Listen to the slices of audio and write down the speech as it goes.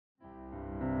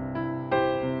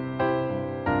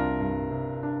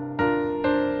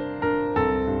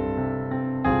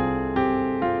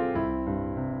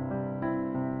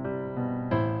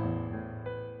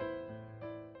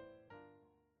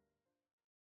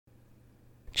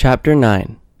Chapter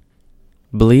 9.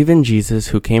 Believe in Jesus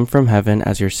who came from heaven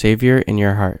as your Savior in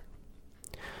your heart.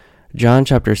 John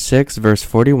chapter 6 verse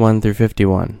 41 through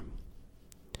 51.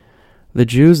 The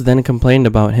Jews then complained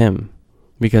about him,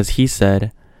 because he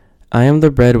said, I am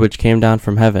the bread which came down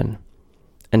from heaven.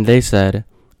 And they said,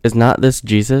 Is not this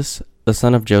Jesus, the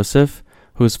son of Joseph,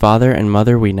 whose father and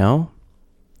mother we know?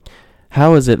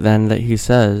 How is it then that he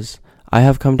says, I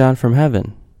have come down from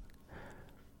heaven?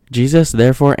 Jesus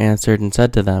therefore answered and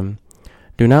said to them,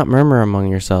 Do not murmur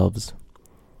among yourselves.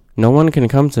 No one can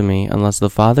come to me unless the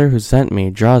Father who sent me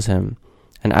draws him,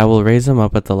 and I will raise him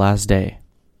up at the last day.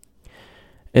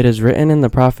 It is written in the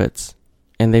prophets,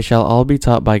 and they shall all be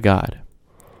taught by God.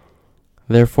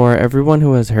 Therefore everyone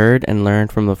who has heard and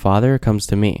learned from the Father comes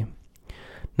to me.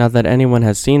 Not that anyone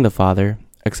has seen the Father,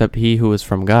 except he who is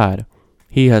from God.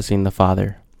 He has seen the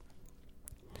Father.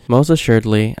 Most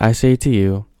assuredly, I say to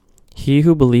you, he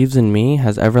who believes in me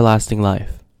has everlasting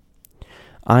life.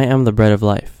 I am the bread of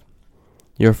life.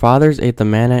 Your fathers ate the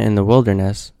manna in the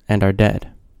wilderness and are dead.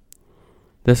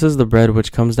 This is the bread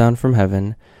which comes down from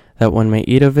heaven, that one may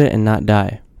eat of it and not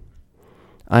die.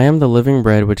 I am the living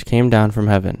bread which came down from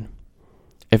heaven.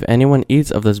 If anyone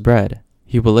eats of this bread,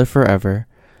 he will live forever,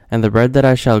 and the bread that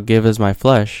I shall give is my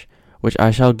flesh, which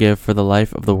I shall give for the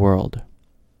life of the world.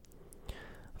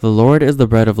 The Lord is the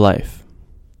bread of life.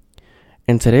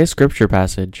 In today's scripture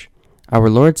passage, our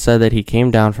Lord said that he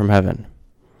came down from heaven.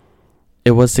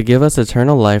 It was to give us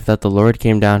eternal life that the Lord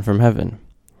came down from heaven.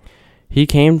 He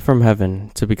came from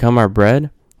heaven to become our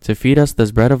bread, to feed us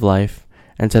this bread of life,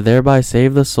 and to thereby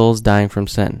save the souls dying from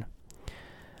sin.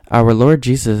 Our Lord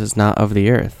Jesus is not of the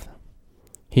earth.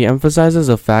 He emphasizes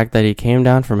the fact that he came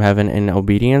down from heaven in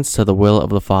obedience to the will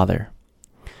of the Father.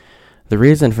 The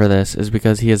reason for this is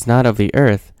because he is not of the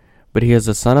earth, but he is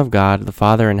the Son of God, the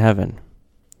Father in heaven.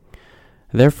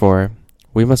 Therefore,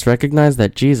 we must recognize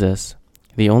that Jesus,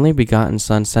 the only begotten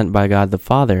Son sent by God the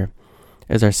Father,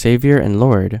 is our Savior and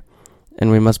Lord,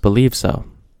 and we must believe so.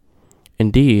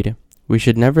 Indeed, we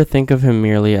should never think of him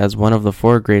merely as one of the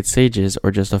four great sages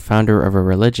or just a founder of a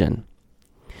religion.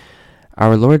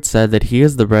 Our Lord said that he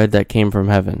is the bread that came from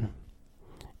heaven.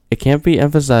 It can't be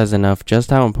emphasized enough just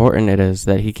how important it is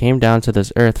that he came down to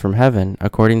this earth from heaven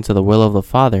according to the will of the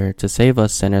Father to save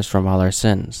us sinners from all our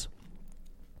sins.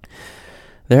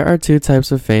 There are two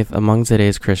types of faith among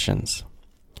today's Christians.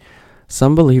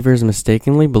 Some believers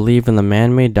mistakenly believe in the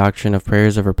man-made doctrine of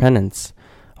prayers of repentance,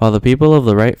 while the people of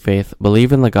the right faith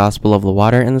believe in the gospel of the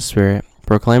water and the Spirit,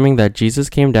 proclaiming that Jesus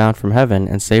came down from heaven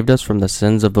and saved us from the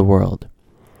sins of the world.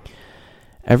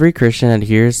 Every Christian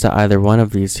adheres to either one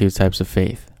of these two types of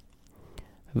faith.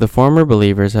 The former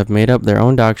believers have made up their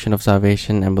own doctrine of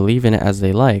salvation and believe in it as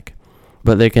they like,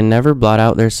 but they can never blot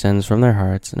out their sins from their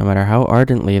hearts, no matter how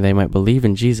ardently they might believe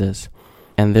in Jesus,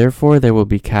 and therefore they will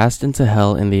be cast into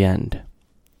hell in the end.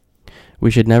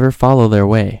 We should never follow their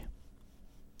way.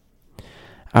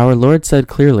 Our Lord said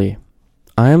clearly,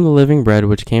 I am the living bread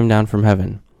which came down from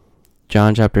heaven.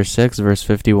 John chapter 6 verse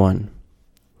 51.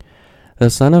 The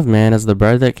Son of Man is the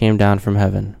bread that came down from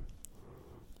heaven.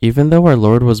 Even though our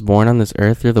Lord was born on this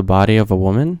earth through the body of a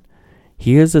woman,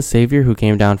 he is the Savior who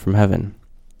came down from heaven.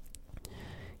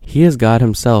 He is God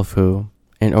himself who,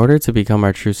 in order to become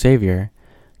our true Savior,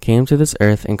 came to this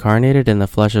earth incarnated in the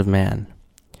flesh of man.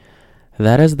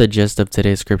 That is the gist of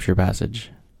today's scripture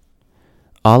passage.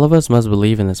 All of us must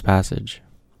believe in this passage.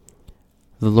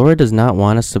 The Lord does not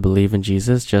want us to believe in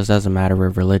Jesus just as a matter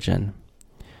of religion.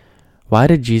 Why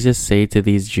did Jesus say to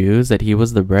these Jews that he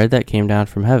was the bread that came down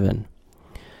from heaven?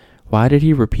 Why did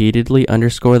he repeatedly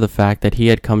underscore the fact that he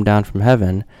had come down from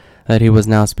heaven, that he was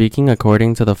now speaking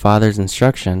according to the Father's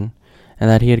instruction, and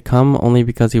that he had come only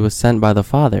because he was sent by the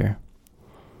Father?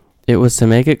 It was to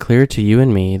make it clear to you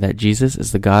and me that Jesus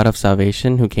is the God of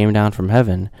salvation who came down from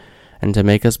heaven, and to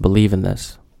make us believe in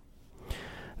this.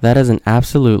 That is an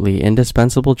absolutely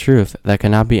indispensable truth that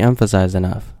cannot be emphasized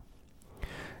enough.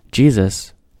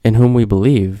 Jesus, in whom we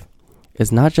believe,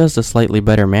 is not just a slightly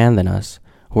better man than us,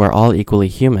 who are all equally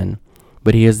human,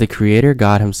 but he is the Creator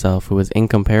God himself who is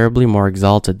incomparably more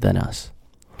exalted than us.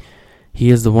 He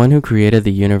is the one who created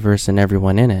the universe and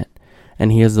everyone in it,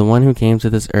 and he is the one who came to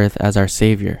this earth as our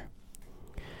Savior.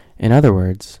 In other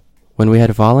words, when we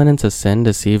had fallen into sin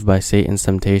deceived by Satan's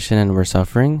temptation and were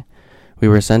suffering, we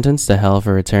were sentenced to hell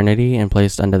for eternity and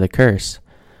placed under the curse.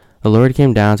 The Lord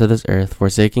came down to this earth,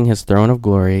 forsaking his throne of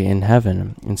glory in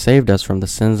heaven, and saved us from the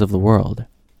sins of the world.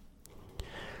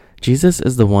 Jesus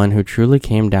is the one who truly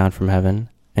came down from heaven,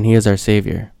 and he is our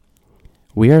Savior.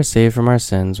 We are saved from our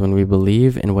sins when we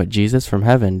believe in what Jesus from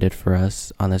heaven did for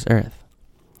us on this earth.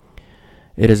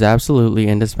 It is absolutely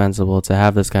indispensable to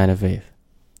have this kind of faith.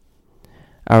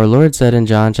 Our Lord said in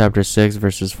John chapter 6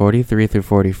 verses 43 through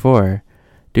 44,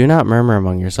 "Do not murmur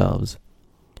among yourselves.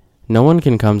 No one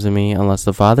can come to me unless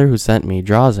the Father who sent me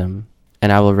draws him,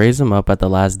 and I will raise him up at the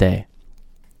last day."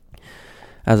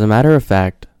 As a matter of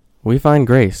fact, we find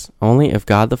grace only if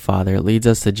God the Father leads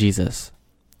us to Jesus.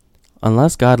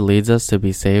 Unless God leads us to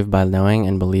be saved by knowing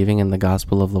and believing in the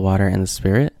gospel of the water and the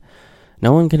Spirit,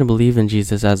 no one can believe in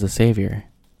Jesus as the Savior.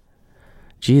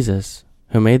 Jesus,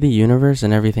 who made the universe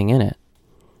and everything in it,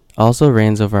 also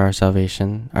reigns over our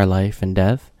salvation, our life and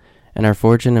death, and our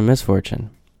fortune and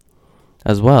misfortune.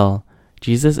 As well,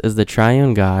 Jesus is the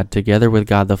triune God together with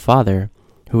God the Father,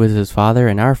 who is his Father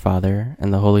and our Father,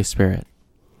 and the Holy Spirit.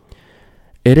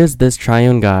 It is this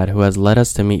triune God who has led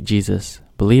us to meet Jesus,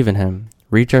 believe in him,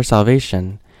 reach our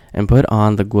salvation, and put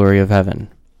on the glory of heaven.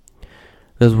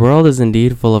 This world is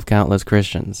indeed full of countless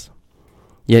Christians.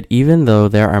 Yet even though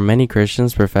there are many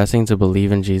Christians professing to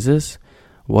believe in Jesus,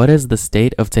 what is the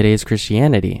state of today's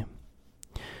Christianity?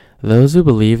 Those who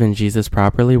believe in Jesus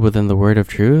properly within the word of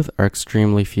truth are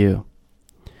extremely few.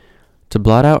 To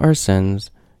blot out our sins,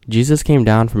 Jesus came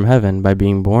down from heaven by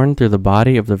being born through the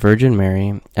body of the Virgin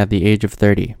Mary at the age of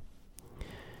 30.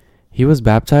 He was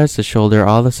baptized to shoulder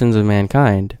all the sins of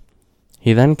mankind.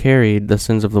 He then carried the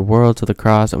sins of the world to the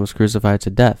cross and was crucified to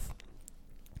death.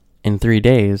 In 3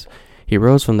 days, he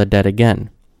rose from the dead again.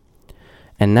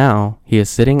 And now he is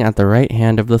sitting at the right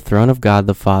hand of the throne of God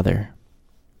the Father.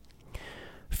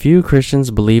 Few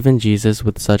Christians believe in Jesus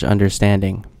with such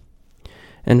understanding.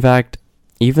 In fact,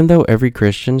 even though every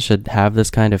Christian should have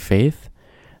this kind of faith,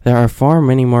 there are far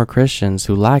many more Christians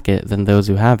who lack it than those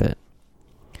who have it.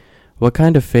 What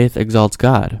kind of faith exalts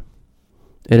God?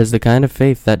 It is the kind of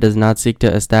faith that does not seek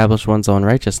to establish one's own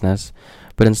righteousness,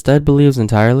 but instead believes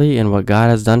entirely in what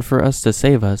God has done for us to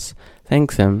save us,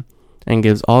 thanks him, and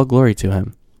gives all glory to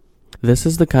him. This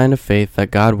is the kind of faith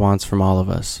that God wants from all of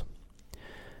us.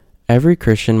 Every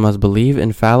Christian must believe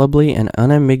infallibly and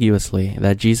unambiguously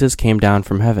that Jesus came down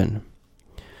from heaven.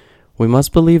 We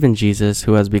must believe in Jesus,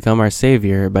 who has become our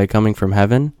Savior by coming from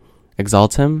heaven,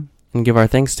 exalt him, and give our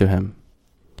thanks to him.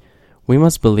 We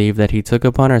must believe that he took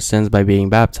upon our sins by being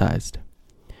baptized.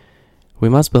 We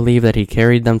must believe that he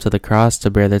carried them to the cross to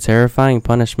bear the terrifying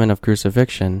punishment of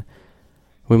crucifixion.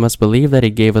 We must believe that he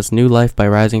gave us new life by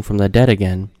rising from the dead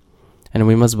again. And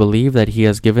we must believe that he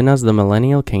has given us the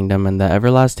millennial kingdom and the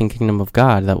everlasting kingdom of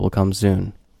God that will come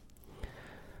soon.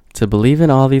 To believe in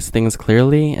all these things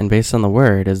clearly and based on the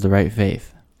word is the right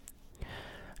faith.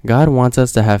 God wants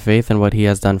us to have faith in what he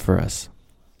has done for us.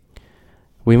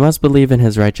 We must believe in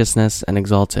his righteousness and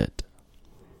exalt it.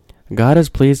 God is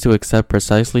pleased to accept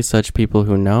precisely such people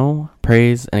who know,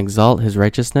 praise, and exalt his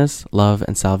righteousness, love,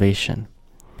 and salvation.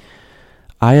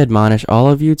 I admonish all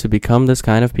of you to become this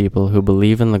kind of people who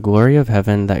believe in the glory of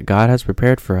heaven that God has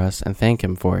prepared for us and thank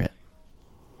him for it.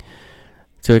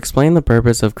 To explain the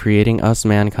purpose of creating us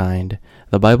mankind,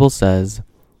 the Bible says,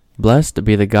 "Blessed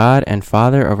be the God and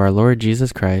Father of our Lord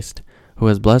Jesus Christ, who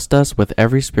has blessed us with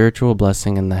every spiritual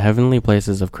blessing in the heavenly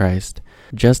places of Christ,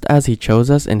 just as he chose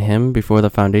us in him before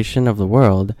the foundation of the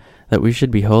world, that we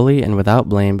should be holy and without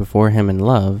blame before him in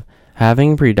love,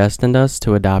 having predestined us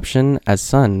to adoption as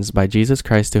sons by Jesus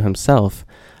Christ to himself,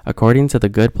 according to the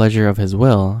good pleasure of his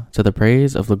will, to the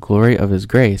praise of the glory of his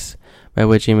grace, by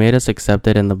which he made us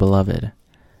accepted in the beloved."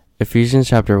 Ephesians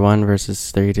chapter 1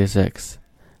 verses 3-6.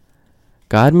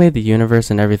 God made the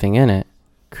universe and everything in it,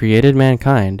 created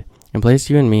mankind, and placed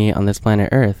you and me on this planet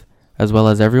Earth, as well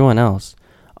as everyone else,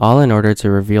 all in order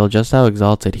to reveal just how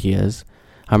exalted he is,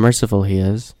 how merciful he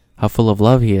is, how full of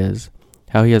love he is,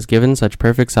 how he has given such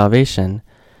perfect salvation,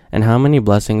 and how many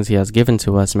blessings he has given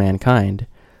to us mankind,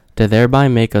 to thereby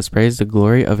make us praise the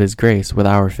glory of his grace with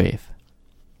our faith.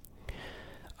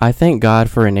 I thank God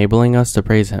for enabling us to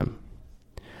praise him.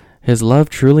 His love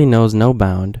truly knows no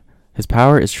bound, his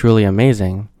power is truly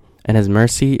amazing, and his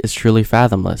mercy is truly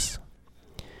fathomless.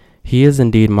 He is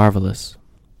indeed marvelous.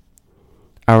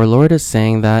 Our Lord is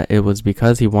saying that it was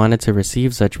because he wanted to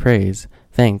receive such praise,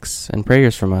 thanks, and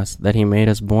prayers from us that he made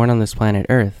us born on this planet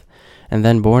Earth, and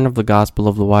then born of the gospel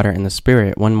of the water and the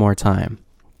Spirit one more time.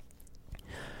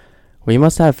 We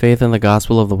must have faith in the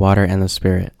gospel of the water and the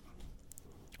Spirit.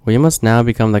 We must now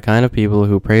become the kind of people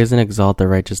who praise and exalt the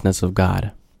righteousness of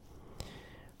God.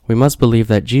 We must believe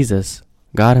that Jesus,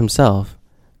 God himself,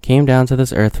 came down to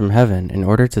this earth from heaven in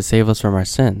order to save us from our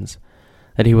sins,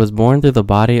 that he was born through the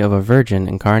body of a virgin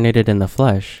incarnated in the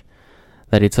flesh,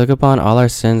 that he took upon all our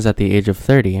sins at the age of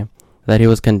 30, that he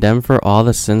was condemned for all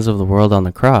the sins of the world on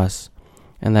the cross,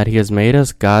 and that he has made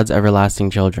us God's everlasting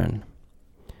children.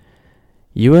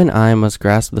 You and I must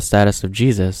grasp the status of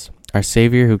Jesus, our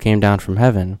Savior who came down from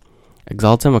heaven,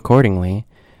 exalt him accordingly,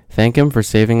 thank Him for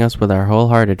saving us with our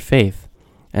wholehearted faith,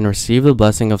 and receive the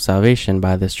blessing of salvation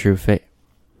by this true faith.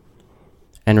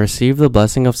 And receive the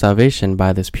blessing of salvation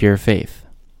by this pure faith.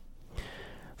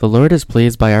 The Lord is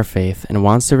pleased by our faith and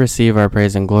wants to receive our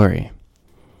praise and glory.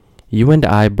 You and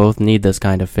I both need this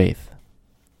kind of faith.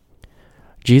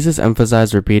 Jesus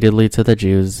emphasized repeatedly to the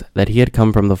Jews that He had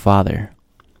come from the Father.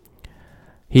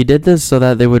 He did this so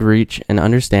that they would reach an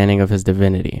understanding of His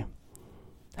divinity.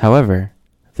 However,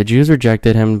 the Jews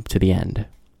rejected Him to the end.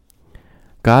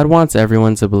 God wants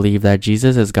everyone to believe that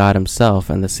Jesus is God Himself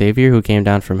and the Savior who came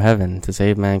down from heaven to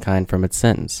save mankind from its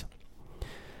sins.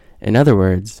 In other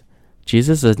words,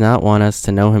 Jesus does not want us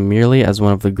to know Him merely as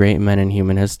one of the great men in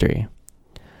human history.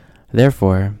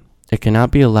 Therefore, it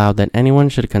cannot be allowed that anyone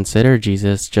should consider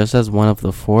Jesus just as one of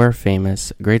the 4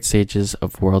 famous great sages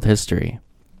of world history.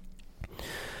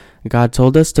 God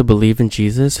told us to believe in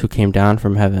Jesus who came down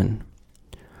from heaven.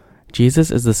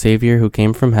 Jesus is the Savior who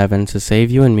came from heaven to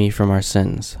save you and me from our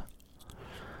sins.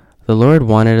 The Lord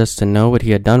wanted us to know what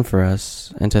He had done for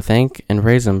us and to thank and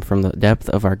praise Him from the depth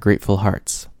of our grateful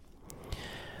hearts.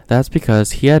 That's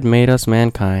because He had made us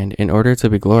mankind in order to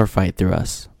be glorified through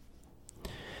us.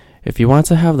 If you want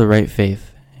to have the right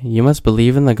faith, you must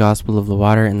believe in the gospel of the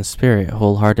water and the Spirit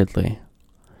wholeheartedly.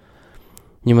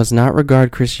 You must not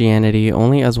regard Christianity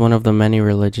only as one of the many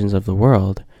religions of the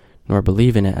world, nor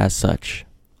believe in it as such.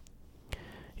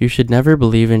 You should never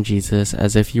believe in Jesus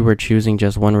as if you were choosing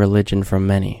just one religion from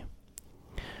many.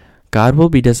 God will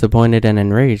be disappointed and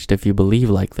enraged if you believe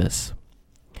like this.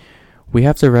 We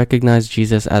have to recognize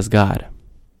Jesus as God.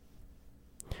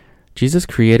 Jesus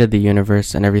created the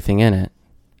universe and everything in it.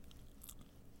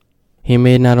 He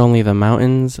made not only the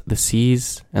mountains, the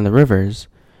seas, and the rivers,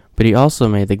 but He also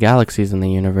made the galaxies in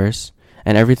the universe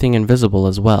and everything invisible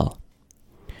as well.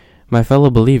 My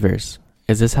fellow believers,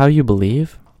 is this how you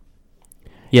believe?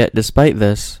 Yet, despite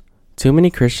this, too many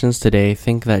Christians today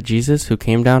think that Jesus who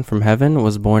came down from heaven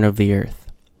was born of the earth.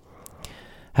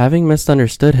 Having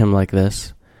misunderstood Him like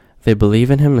this, they believe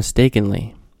in Him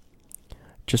mistakenly.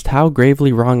 Just how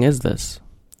gravely wrong is this?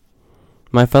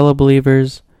 My fellow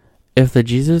believers, if the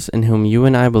Jesus in whom you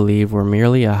and I believe were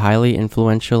merely a highly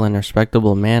influential and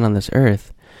respectable man on this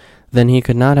earth, then He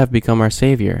could not have become our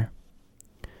Savior.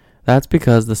 That's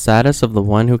because the status of the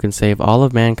one who can save all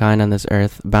of mankind on this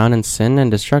earth bound in sin and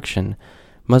destruction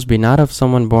must be not of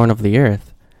someone born of the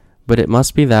earth, but it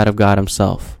must be that of God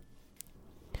Himself.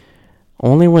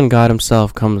 Only when God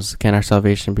Himself comes can our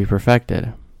salvation be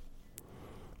perfected.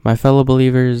 My fellow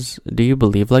believers, do you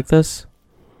believe like this?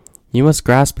 You must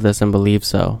grasp this and believe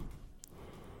so.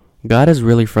 God is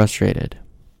really frustrated.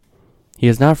 He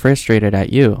is not frustrated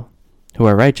at you, who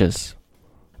are righteous,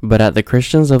 but at the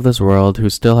Christians of this world who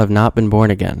still have not been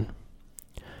born again.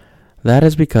 That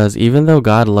is because even though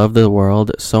God loved the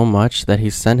world so much that He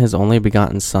sent His only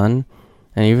begotten Son,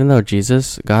 and even though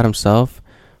Jesus, God Himself,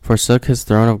 forsook His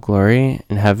throne of glory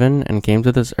in heaven and came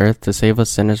to this earth to save us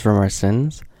sinners from our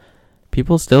sins,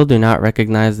 people still do not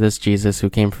recognize this Jesus who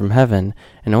came from heaven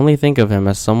and only think of Him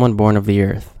as someone born of the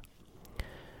earth.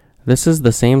 This is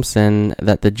the same sin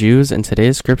that the Jews in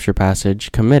today's scripture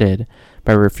passage committed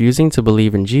by refusing to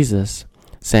believe in Jesus,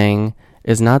 saying,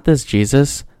 "Is not this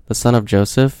Jesus, the son of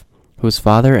Joseph, whose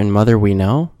father and mother we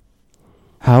know?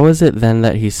 How is it then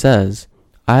that He says,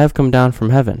 'I have come down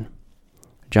from heaven'?"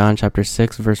 John chapter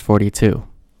 6, verse 42.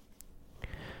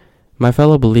 My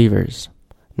fellow believers,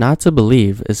 not to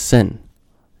believe is sin.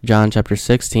 John chapter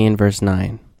 16, verse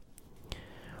 9.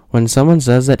 When someone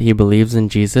says that he believes in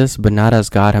Jesus but not as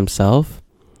God Himself,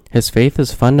 his faith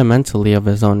is fundamentally of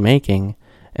his own making,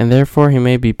 and therefore he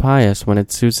may be pious when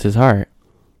it suits his heart,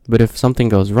 but if something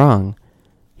goes wrong,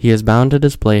 he is bound to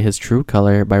display his true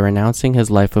color by renouncing his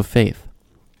life of faith.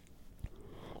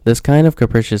 This kind of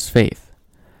capricious faith,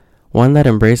 one that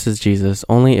embraces Jesus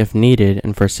only if needed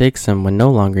and forsakes Him when no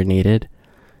longer needed,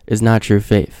 is not true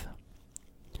faith.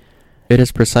 It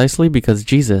is precisely because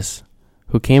Jesus,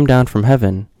 who came down from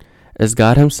heaven, is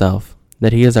God Himself,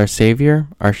 that He is our Savior,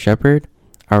 our Shepherd,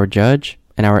 our Judge,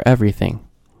 and our everything.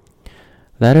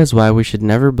 That is why we should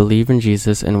never believe in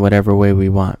Jesus in whatever way we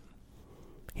want.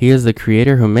 He is the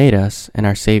Creator who made us and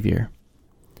our Savior.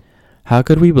 How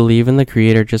could we believe in the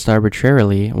Creator just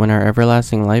arbitrarily when our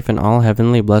everlasting life and all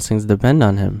heavenly blessings depend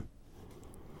on Him?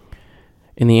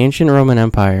 In the ancient Roman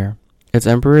Empire, its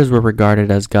emperors were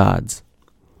regarded as gods.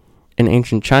 In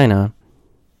ancient China,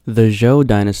 the Zhou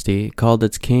dynasty called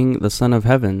its king the Son of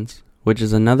Heavens, which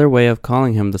is another way of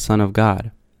calling him the Son of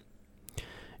God.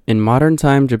 In modern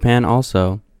time Japan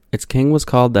also, its king was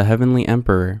called the Heavenly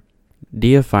Emperor,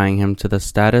 deifying him to the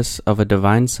status of a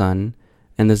divine son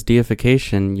and this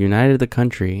deification united the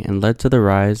country and led to the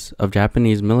rise of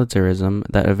Japanese militarism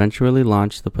that eventually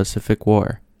launched the Pacific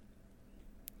War.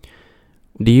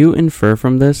 Do you infer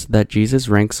from this that Jesus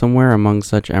ranks somewhere among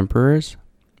such emperors?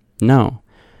 No.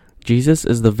 Jesus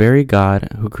is the very God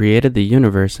who created the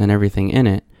universe and everything in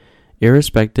it,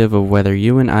 irrespective of whether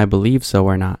you and I believe so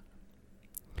or not.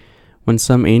 When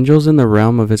some angels in the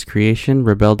realm of his creation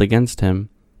rebelled against him,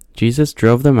 Jesus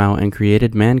drove them out and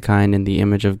created mankind in the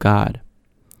image of God.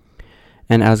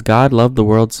 And as God loved the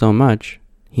world so much,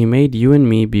 he made you and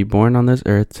me be born on this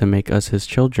earth to make us his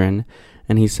children,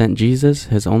 and he sent Jesus,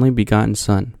 his only begotten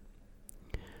Son.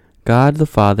 God the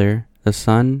Father, the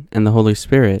Son, and the Holy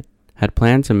Spirit had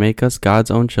planned to make us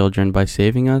God's own children by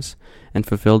saving us, and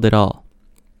fulfilled it all.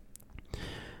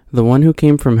 The one who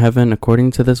came from heaven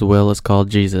according to this will is called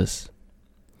Jesus.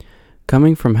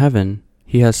 Coming from heaven,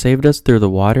 he has saved us through the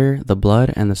water, the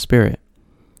blood, and the Spirit.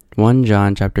 1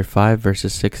 John chapter 5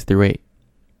 verses 6 through 8.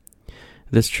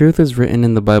 This truth is written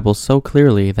in the Bible so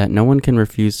clearly that no one can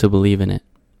refuse to believe in it.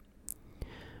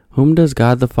 Whom does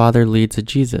God the Father lead to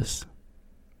Jesus?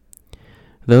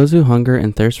 Those who hunger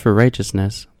and thirst for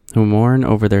righteousness, who mourn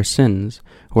over their sins,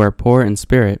 who are poor in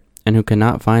spirit, and who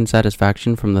cannot find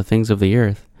satisfaction from the things of the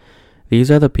earth, these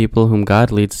are the people whom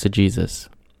God leads to Jesus.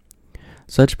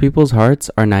 Such people's hearts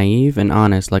are naive and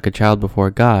honest like a child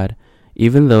before God,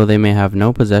 even though they may have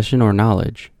no possession or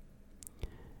knowledge.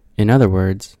 In other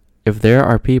words, if there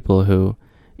are people who,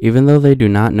 even though they do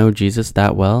not know Jesus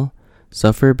that well,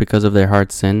 suffer because of their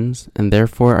heart sins, and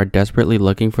therefore are desperately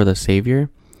looking for the Savior,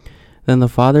 then the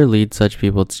Father leads such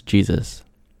people to Jesus.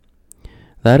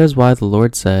 That is why the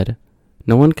Lord said,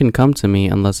 "No one can come to me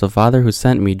unless the Father who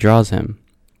sent me draws him."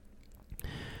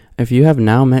 If you have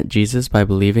now met Jesus by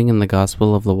believing in the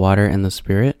gospel of the water and the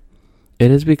Spirit, it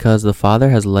is because the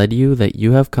Father has led you that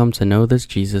you have come to know this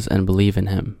Jesus and believe in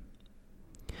him.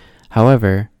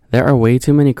 However, there are way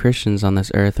too many Christians on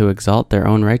this earth who exalt their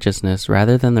own righteousness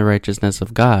rather than the righteousness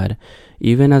of God,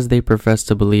 even as they profess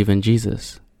to believe in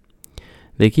Jesus.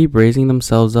 They keep raising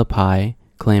themselves up high,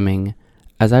 claiming,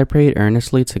 "As I prayed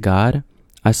earnestly to God,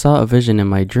 I saw a vision in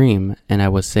my dream, and I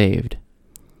was saved.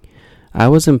 I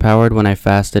was empowered when I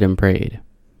fasted and prayed."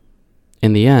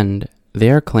 In the end, they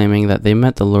are claiming that they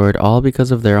met the Lord all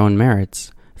because of their own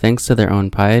merits, thanks to their own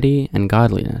piety and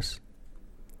godliness.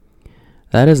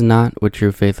 That is not what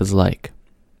true faith is like.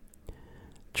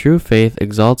 True faith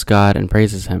exalts God and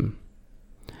praises him.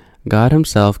 God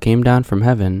himself came down from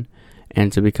heaven,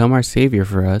 and to become our Savior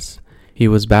for us, he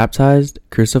was baptized,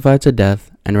 crucified to death,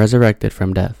 and resurrected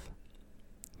from death.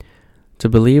 To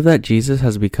believe that Jesus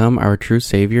has become our true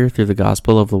Savior through the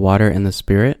gospel of the water and the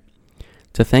Spirit,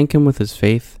 to thank him with his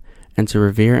faith, and to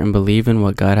revere and believe in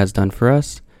what God has done for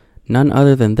us, none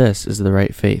other than this is the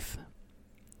right faith.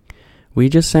 We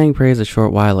just sang praise a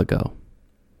short while ago.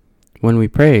 When we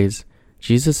praise,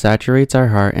 Jesus saturates our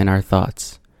heart and our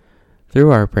thoughts.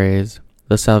 Through our praise,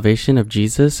 the salvation of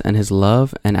Jesus and his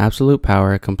love and absolute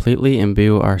power completely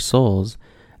imbue our souls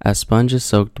as sponge is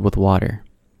soaked with water.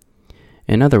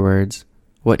 In other words,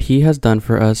 what he has done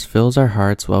for us fills our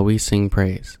hearts while we sing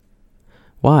praise.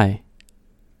 Why?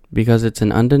 Because it's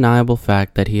an undeniable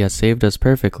fact that he has saved us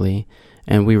perfectly,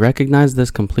 and we recognize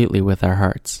this completely with our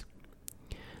hearts.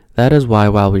 That is why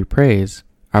while we praise,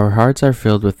 our hearts are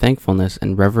filled with thankfulness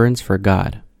and reverence for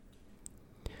God.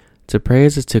 To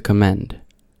praise is to commend.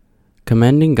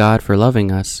 Commending God for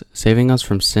loving us, saving us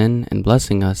from sin, and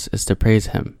blessing us is to praise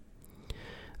him.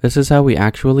 This is how we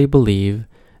actually believe,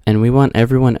 and we want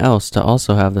everyone else to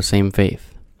also have the same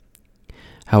faith.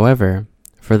 However,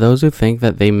 for those who think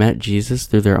that they met Jesus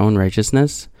through their own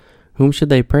righteousness, whom should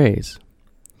they praise?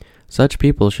 Such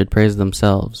people should praise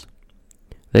themselves.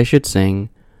 They should sing,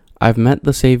 "I've met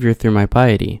the Savior through my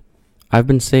piety. I've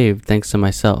been saved thanks to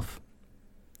myself."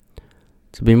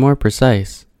 To be more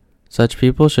precise, such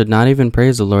people should not even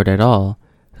praise the Lord at all,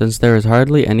 since there is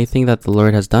hardly anything that the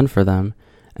Lord has done for them,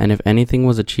 and if anything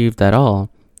was achieved at all,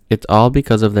 it's all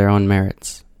because of their own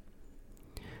merits.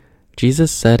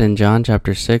 Jesus said in John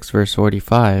chapter 6 verse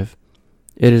 45,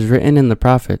 "It is written in the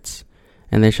prophets,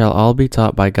 and they shall all be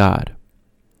taught by God.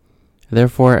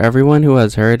 Therefore everyone who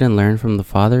has heard and learned from the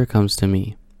Father comes to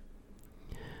me."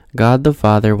 God the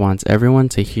Father wants everyone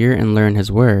to hear and learn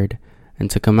his word,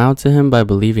 and to come out to him by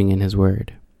believing in his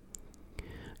word.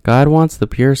 God wants the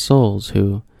pure souls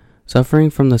who, suffering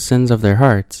from the sins of their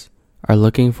hearts, are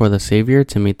looking for the Savior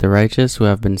to meet the righteous who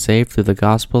have been saved through the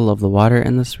gospel of the water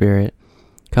and the Spirit,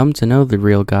 come to know the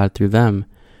real God through them,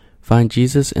 find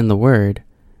Jesus in the Word,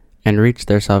 and reach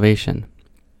their salvation.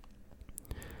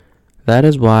 That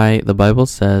is why the Bible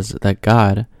says that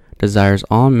God desires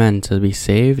all men to be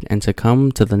saved and to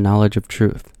come to the knowledge of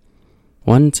truth.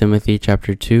 1 Timothy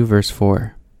chapter 2, verse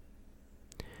 4.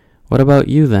 What about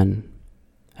you then?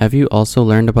 Have you also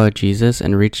learned about Jesus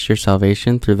and reached your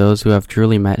salvation through those who have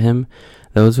truly met him,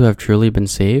 those who have truly been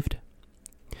saved?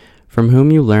 From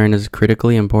whom you learn is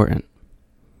critically important.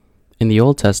 In the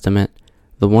Old Testament,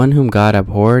 the one whom God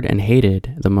abhorred and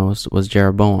hated the most was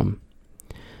Jeroboam.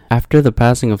 After the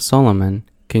passing of Solomon,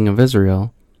 king of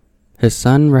Israel, his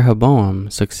son Rehoboam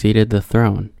succeeded the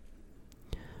throne.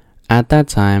 At that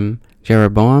time,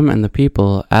 Jeroboam and the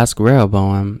people asked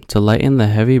Rehoboam to lighten the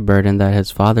heavy burden that his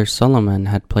father Solomon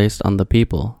had placed on the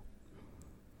people.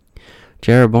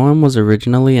 Jeroboam was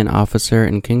originally an officer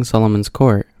in King Solomon's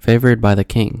court, favored by the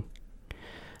king.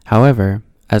 However,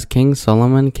 as King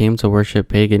Solomon came to worship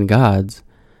pagan gods,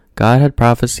 God had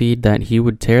prophesied that he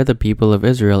would tear the people of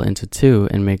Israel into two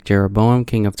and make Jeroboam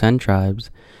king of 10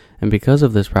 tribes, and because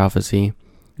of this prophecy,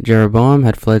 Jeroboam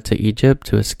had fled to Egypt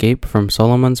to escape from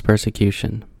Solomon's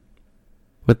persecution.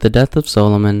 With the death of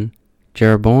Solomon,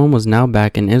 Jeroboam was now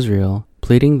back in Israel,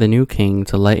 pleading the new king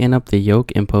to lighten up the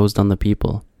yoke imposed on the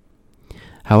people.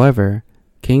 However,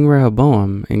 King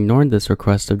Rehoboam ignored this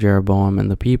request of Jeroboam and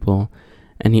the people,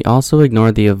 and he also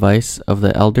ignored the advice of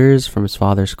the elders from his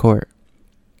father's court.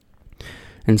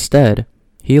 Instead,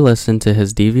 he listened to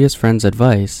his devious friend's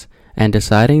advice, and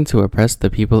deciding to oppress the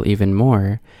people even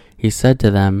more, he said to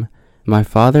them, "My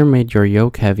father made your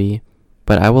yoke heavy,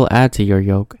 but I will add to your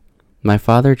yoke. My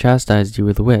father chastised you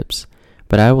with whips,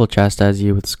 but I will chastise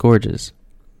you with scourges."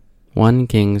 1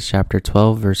 Kings chapter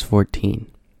 12, verse 14.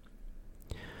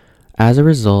 As a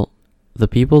result, the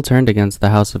people turned against the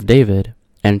house of David,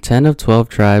 and 10 of 12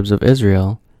 tribes of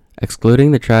Israel,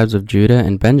 excluding the tribes of Judah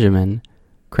and Benjamin,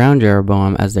 crowned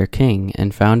Jeroboam as their king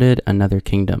and founded another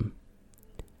kingdom.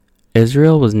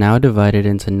 Israel was now divided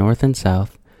into north and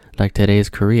south, like today's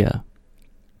Korea.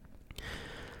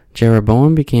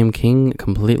 Jeroboam became king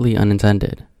completely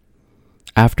unintended.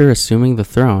 After assuming the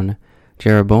throne,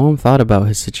 Jeroboam thought about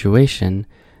his situation,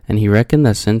 and he reckoned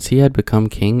that since he had become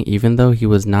king even though he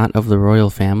was not of the royal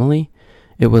family,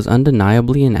 it was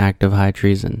undeniably an act of high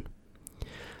treason.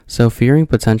 So fearing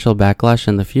potential backlash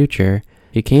in the future,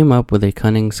 he came up with a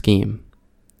cunning scheme.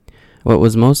 What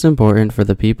was most important for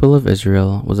the people of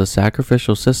Israel was a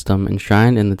sacrificial system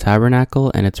enshrined in the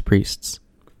tabernacle and its priests.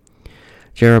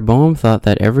 Jeroboam thought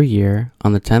that every year,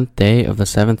 on the 10th day of the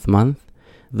 7th month,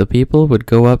 the people would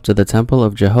go up to the temple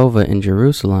of Jehovah in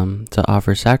Jerusalem to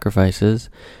offer sacrifices,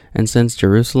 and since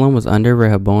Jerusalem was under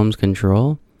Rehoboam's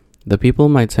control, the people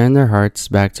might turn their hearts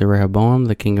back to Rehoboam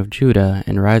the king of Judah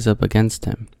and rise up against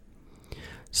him.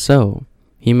 So,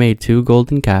 he made 2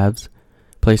 golden calves,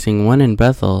 placing one in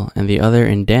Bethel and the other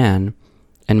in Dan,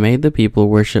 and made the people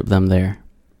worship them there.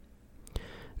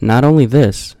 Not only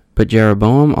this, but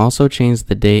Jeroboam also changed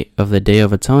the date of the Day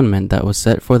of Atonement that was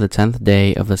set for the 10th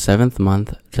day of the 7th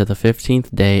month to the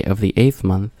 15th day of the 8th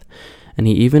month, and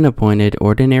he even appointed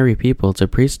ordinary people to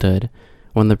priesthood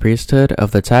when the priesthood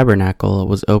of the tabernacle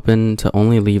was open to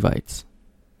only Levites.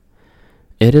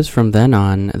 It is from then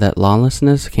on that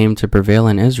lawlessness came to prevail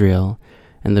in Israel,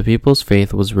 and the people's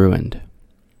faith was ruined.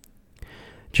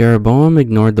 Jeroboam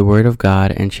ignored the word of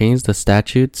God and changed the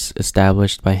statutes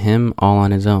established by him all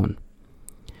on his own.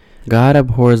 God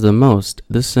abhors the most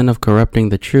this sin of corrupting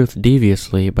the truth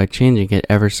deviously by changing it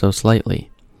ever so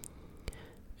slightly.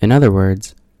 In other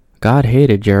words, God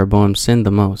hated Jeroboam's sin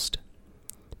the most.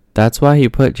 That's why he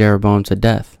put Jeroboam to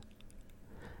death.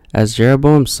 As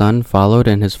Jeroboam's son followed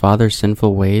in his father's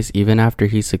sinful ways even after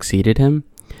he succeeded him,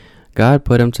 God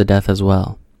put him to death as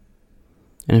well.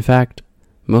 In fact,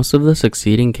 most of the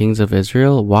succeeding kings of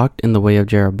Israel walked in the way of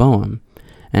Jeroboam,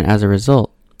 and as a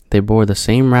result, they bore the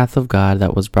same wrath of God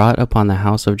that was brought upon the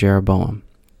house of Jeroboam.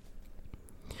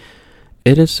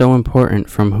 It is so important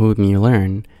from whom you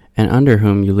learn and under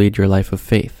whom you lead your life of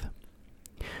faith.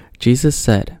 Jesus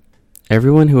said,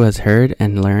 "Everyone who has heard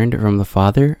and learned from the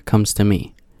Father comes to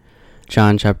me."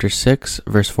 John chapter 6,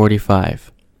 verse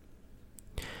 45.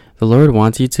 The Lord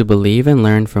wants you to believe and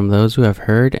learn from those who have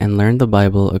heard and learned the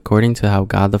Bible according to how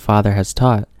God the Father has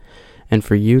taught, and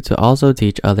for you to also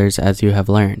teach others as you have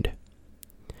learned.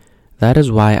 That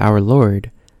is why our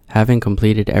Lord, having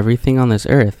completed everything on this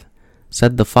earth,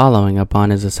 said the following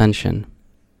upon his ascension: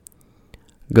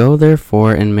 "Go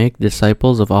therefore and make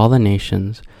disciples of all the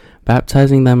nations,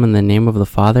 baptizing them in the name of the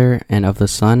Father and of the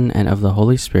Son and of the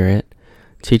Holy Spirit,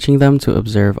 teaching them to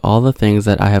observe all the things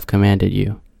that I have commanded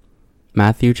you."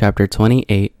 Matthew chapter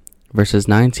 28, verses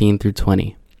 19 through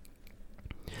 20.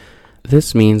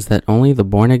 This means that only the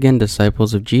born-again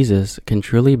disciples of Jesus can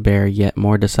truly bear yet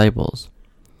more disciples.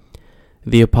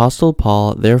 The Apostle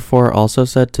Paul therefore also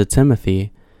said to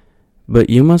Timothy, "But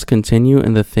you must continue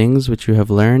in the things which you have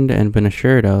learned and been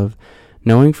assured of,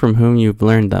 knowing from whom you've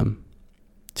learned them."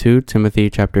 2 Timothy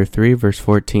chapter 3, verse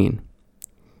 14.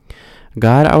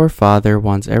 God our Father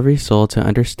wants every soul to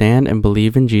understand and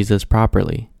believe in Jesus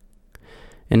properly.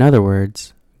 In other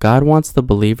words, God wants the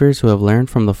believers who have learned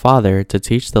from the Father to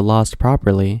teach the lost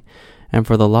properly, and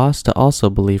for the lost to also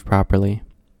believe properly.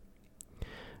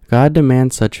 God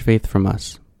demands such faith from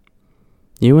us.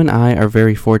 You and I are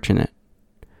very fortunate.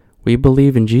 We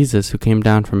believe in Jesus who came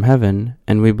down from heaven,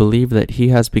 and we believe that he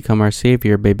has become our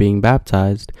Savior by being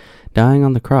baptized, dying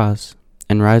on the cross,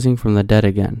 and rising from the dead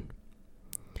again.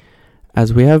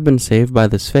 As we have been saved by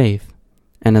this faith,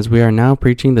 and as we are now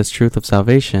preaching this truth of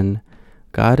salvation,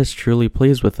 God is truly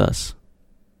pleased with us.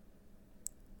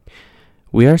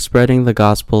 We are spreading the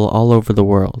gospel all over the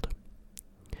world.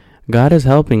 God is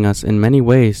helping us in many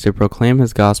ways to proclaim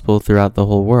his gospel throughout the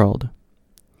whole world.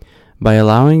 By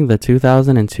allowing the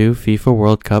 2002 FIFA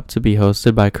World Cup to be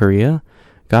hosted by Korea,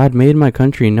 God made my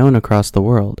country known across the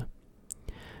world.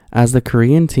 As the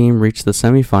Korean team reached the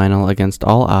semifinal against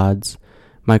all odds,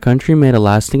 my country made a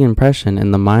lasting impression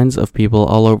in the minds of people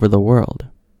all over the world.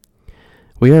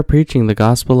 We are preaching the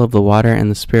gospel of the water and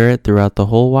the Spirit throughout the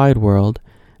whole wide world,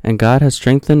 and God has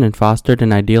strengthened and fostered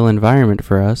an ideal environment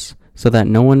for us so that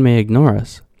no one may ignore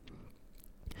us.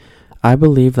 I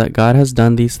believe that God has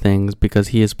done these things because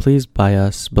he is pleased by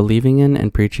us believing in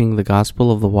and preaching the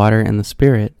gospel of the water and the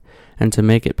Spirit, and to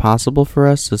make it possible for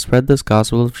us to spread this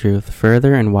gospel of truth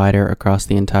further and wider across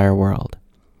the entire world.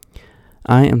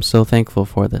 I am so thankful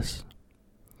for this.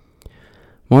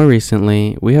 More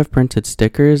recently, we have printed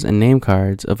stickers and name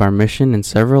cards of our mission in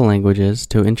several languages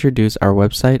to introduce our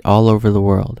website all over the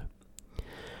world.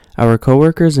 Our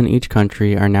coworkers in each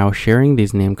country are now sharing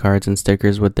these name cards and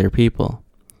stickers with their people.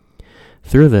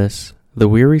 Through this, the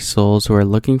weary souls who are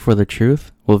looking for the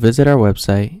truth will visit our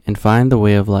website and find the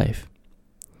way of life.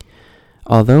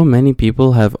 Although many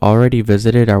people have already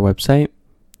visited our website,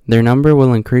 their number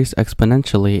will increase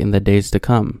exponentially in the days to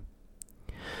come.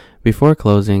 Before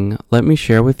closing, let me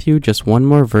share with you just one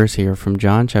more verse here from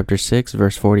John chapter 6,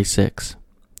 verse 46.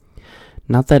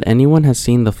 Not that anyone has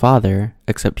seen the Father,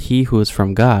 except he who is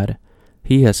from God.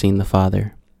 He has seen the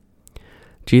Father.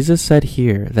 Jesus said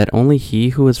here that only he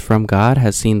who is from God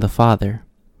has seen the Father.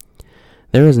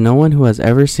 There is no one who has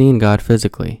ever seen God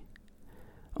physically.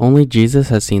 Only Jesus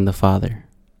has seen the Father.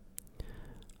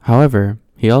 However,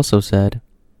 he also said,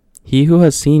 "He who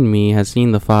has seen me has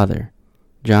seen the Father."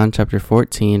 John chapter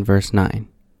 14, verse 9.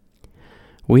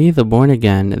 We, the born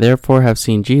again, therefore have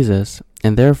seen Jesus,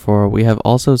 and therefore we have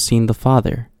also seen the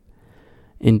Father.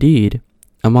 Indeed,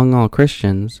 among all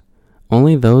Christians,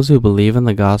 only those who believe in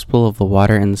the gospel of the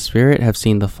water and the Spirit have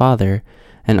seen the Father,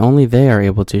 and only they are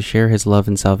able to share his love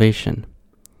and salvation.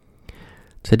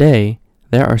 Today,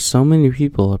 there are so many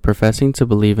people professing to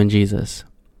believe in Jesus.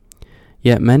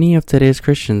 Yet many of today's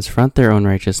Christians front their own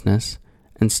righteousness,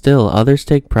 and still others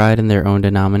take pride in their own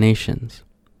denominations.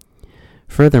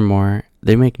 Furthermore,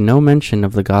 they make no mention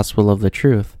of the gospel of the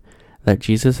truth, that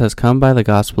Jesus has come by the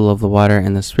gospel of the water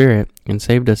and the Spirit and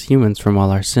saved us humans from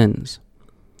all our sins.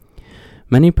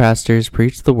 Many pastors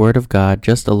preach the word of God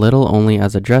just a little only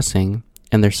as a dressing,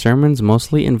 and their sermons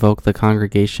mostly invoke the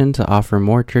congregation to offer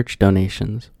more church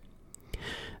donations.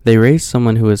 They raise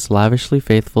someone who is lavishly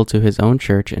faithful to his own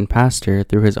church and pastor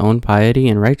through his own piety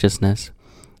and righteousness,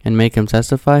 and make him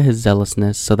testify his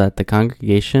zealousness so that the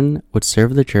congregation would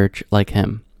serve the church like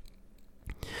him.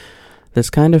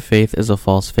 This kind of faith is a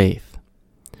false faith.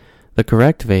 The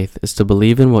correct faith is to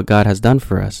believe in what God has done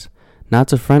for us, not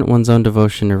to front one's own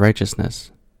devotion or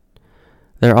righteousness.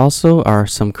 There also are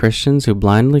some Christians who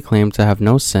blindly claim to have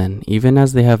no sin, even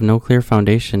as they have no clear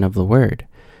foundation of the word,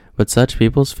 but such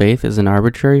people's faith is an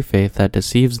arbitrary faith that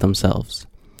deceives themselves.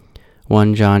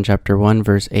 1 John chapter 1,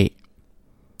 verse 8.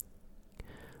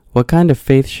 What kind of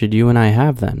faith should you and I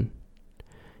have then?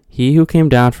 He who came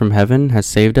down from heaven has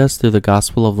saved us through the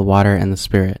gospel of the water and the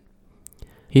Spirit.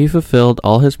 He fulfilled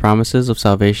all his promises of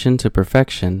salvation to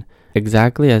perfection,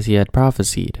 exactly as he had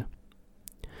prophesied.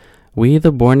 We,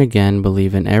 the born again,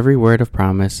 believe in every word of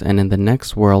promise and in the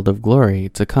next world of glory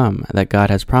to come that God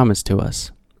has promised to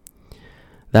us.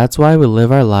 That's why we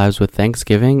live our lives with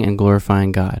thanksgiving and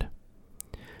glorifying God.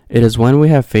 It is when we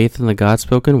have faith in the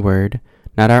God-spoken word,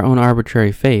 not our own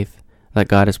arbitrary faith, that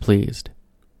God is pleased.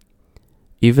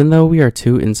 Even though we are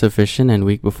too insufficient and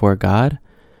weak before God,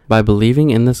 by believing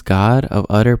in this God of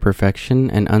utter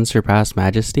perfection and unsurpassed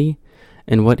majesty,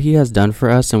 in what he has done for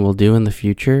us and will do in the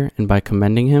future, and by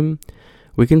commending him,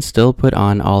 we can still put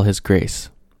on all his grace.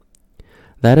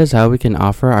 That is how we can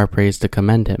offer our praise to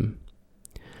commend him.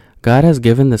 God has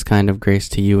given this kind of grace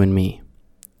to you and me,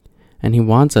 and He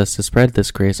wants us to spread this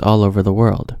grace all over the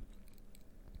world.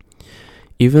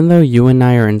 Even though you and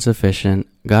I are insufficient,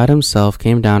 God Himself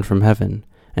came down from heaven,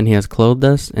 and He has clothed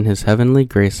us in His heavenly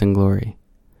grace and glory.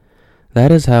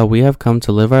 That is how we have come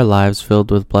to live our lives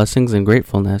filled with blessings and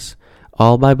gratefulness,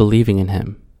 all by believing in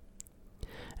Him.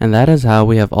 And that is how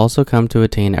we have also come to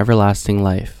attain everlasting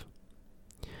life.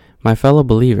 My fellow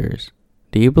believers,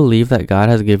 do you believe that God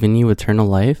has given you eternal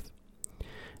life?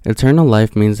 Eternal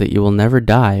life means that you will never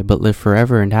die but live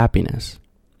forever in happiness.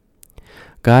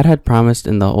 God had promised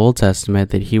in the Old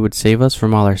Testament that He would save us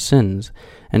from all our sins,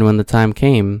 and when the time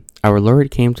came, our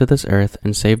Lord came to this earth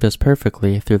and saved us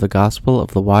perfectly through the gospel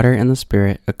of the water and the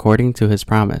Spirit according to His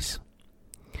promise.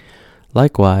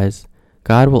 Likewise,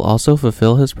 God will also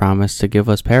fulfill His promise to give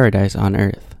us paradise on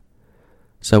earth.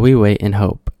 So we wait in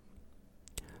hope.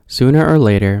 Sooner or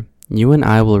later, you and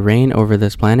I will reign over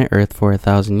this planet Earth for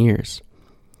 1,000 years.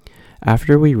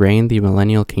 After we reign the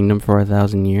millennial kingdom for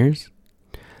 1,000 years,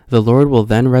 the Lord will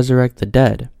then resurrect the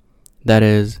dead, that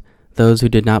is, those who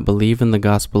did not believe in the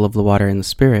gospel of the water and the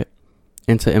Spirit,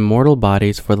 into immortal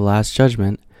bodies for the last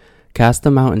judgment, cast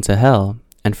them out into hell,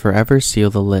 and forever seal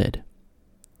the lid.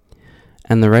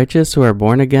 And the righteous who are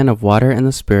born again of water and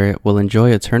the Spirit will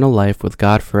enjoy eternal life with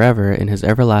God forever in His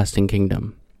everlasting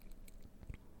kingdom.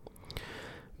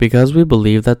 Because we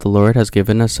believe that the Lord has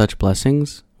given us such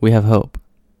blessings, we have hope.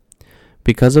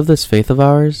 Because of this faith of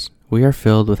ours, we are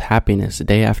filled with happiness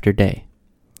day after day.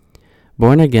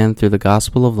 Born again through the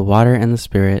gospel of the water and the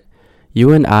Spirit,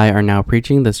 you and I are now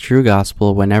preaching this true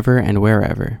gospel whenever and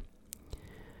wherever.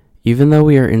 Even though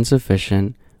we are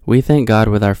insufficient, we thank God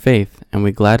with our faith, and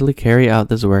we gladly carry out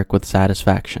this work with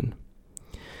satisfaction.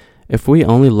 If we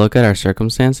only look at our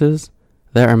circumstances,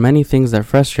 there are many things that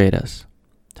frustrate us.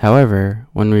 However,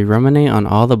 when we ruminate on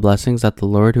all the blessings that the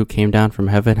Lord who came down from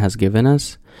heaven has given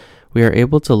us, we are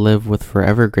able to live with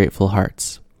forever grateful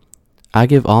hearts. I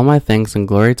give all my thanks and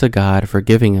glory to God for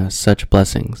giving us such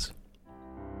blessings.